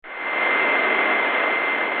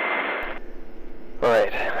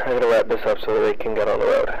Alright, I gotta wrap this up so that we can get on the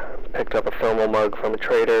road. Picked up a thermal mug from a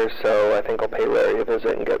trader, so I think I'll pay Larry a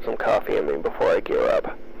visit and get some coffee in me before I gear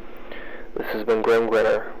up. This has been Grim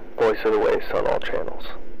Grinner, voice of the waste on all channels.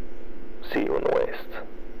 See you in the waste.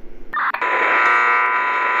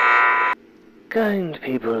 Kind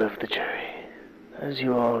people of the jury, as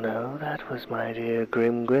you all know, that was my dear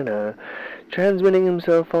Grim Grinner, transmitting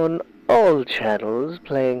himself on all channels,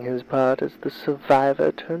 playing his part as the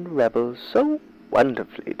survivor turned rebel so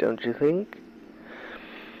wonderfully, don't you think?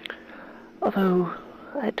 Although,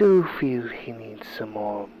 I do feel he needs some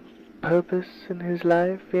more purpose in his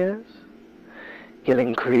life, yes?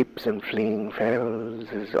 Killing creeps and fleeing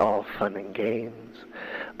ferals is all fun and games,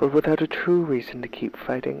 but without a true reason to keep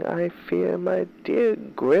fighting, I fear my dear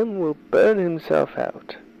Grim will burn himself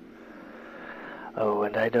out. Oh,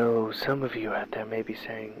 and I know some of you out there may be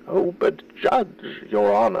saying, "Oh, but Judge,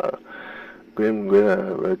 Your Honor, Grim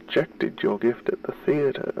Grinner rejected your gift at the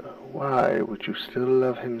theater. Why would you still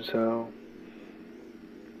love him so?"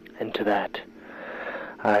 And to that,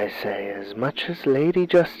 I say, as much as Lady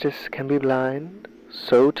Justice can be blind,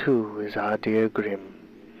 so too is our dear Grim.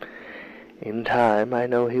 In time, I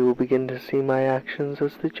know he will begin to see my actions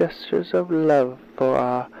as the gestures of love for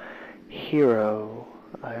our hero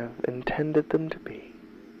I have intended them to be.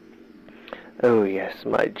 Oh yes,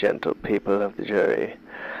 my gentle people of the jury,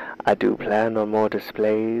 I do plan on more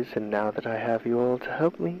displays, and now that I have you all to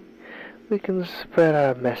help me, we can spread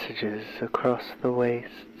our messages across the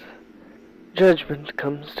wastes. Judgment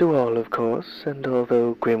comes to all, of course, and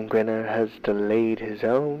although Grim Grinner has delayed his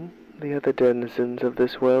own, the other denizens of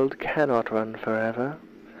this world cannot run forever.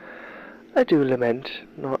 I do lament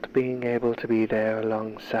not being able to be there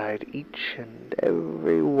alongside each and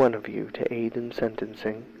every one of you to aid in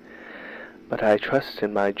sentencing, but I trust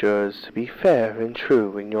in my jurors to be fair and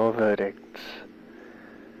true in your verdicts,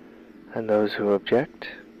 and those who object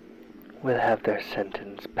will have their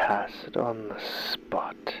sentence passed on the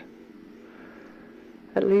spot.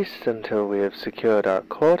 At least until we have secured our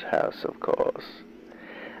courthouse, of course.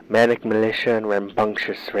 Manic militia and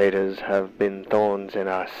rambunctious raiders have been thorns in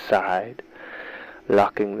our side,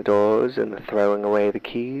 locking the doors and throwing away the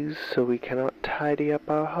keys so we cannot tidy up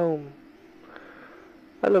our home.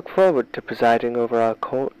 I look forward to presiding over our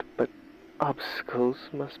court, but obstacles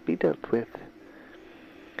must be dealt with.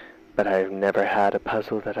 But I have never had a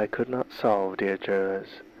puzzle that I could not solve, dear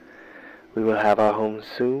jurors. We will have our home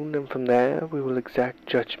soon, and from there we will exact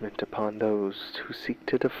judgment upon those who seek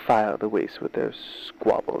to defile the waste with their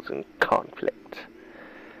squabbles and conflicts.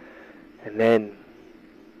 And then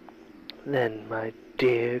my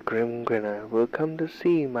dear Grim Grinner will come to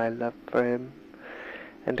see my love for him,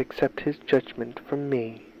 and accept his judgment from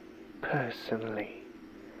me, personally.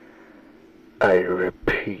 I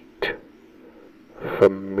repeat,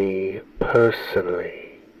 from me personally.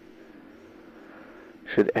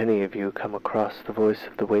 Should any of you come across the voice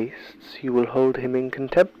of the wastes, you will hold him in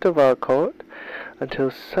contempt of our court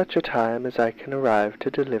until such a time as I can arrive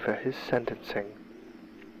to deliver his sentencing.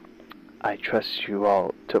 I trust you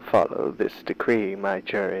all to follow this decree, my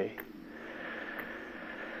jury.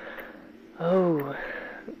 Oh,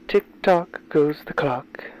 tick-tock goes the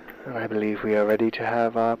clock, and I believe we are ready to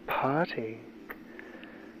have our party.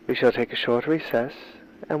 We shall take a short recess,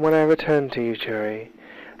 and when I return to you, jury,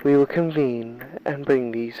 we will convene and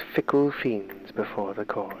bring these fickle fiends before the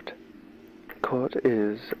court. Court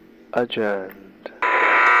is adjourned.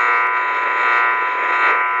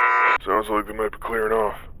 Sounds like they might be clearing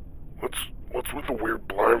off. What's with the weird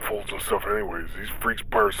blindfolds and stuff anyways? These freaks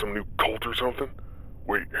part of some new cult or something?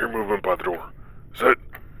 Wait, hear movement by the door. Is that...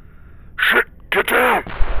 Shit! Get down!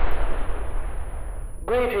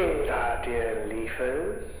 Greetings, our dear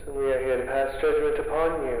Leafers. We are here to pass judgment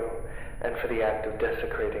upon you, and for the act of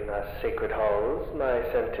desecrating our sacred halls, my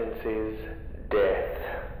sentence is death.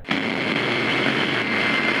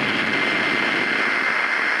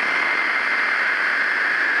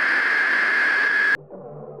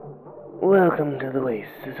 Welcome to The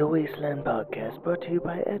Waste is a Wasteland podcast brought to you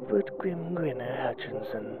by Edward Grim Grinner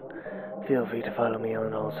Hutchinson. Feel free to follow me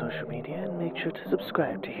on all social media and make sure to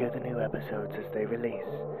subscribe to hear the new episodes as they release.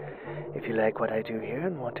 If you like what I do here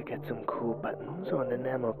and want to get some cool buttons or an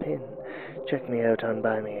enamel pin, check me out on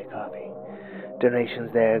Buy Me a Coffee.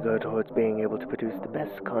 Donations there go towards being able to produce the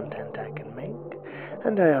best content I can make,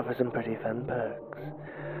 and I offer some pretty fun perks.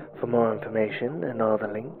 For more information and all the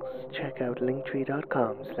links, check out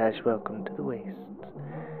linktree.com/welcome to the waste.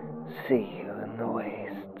 See you in the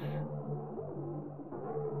waste.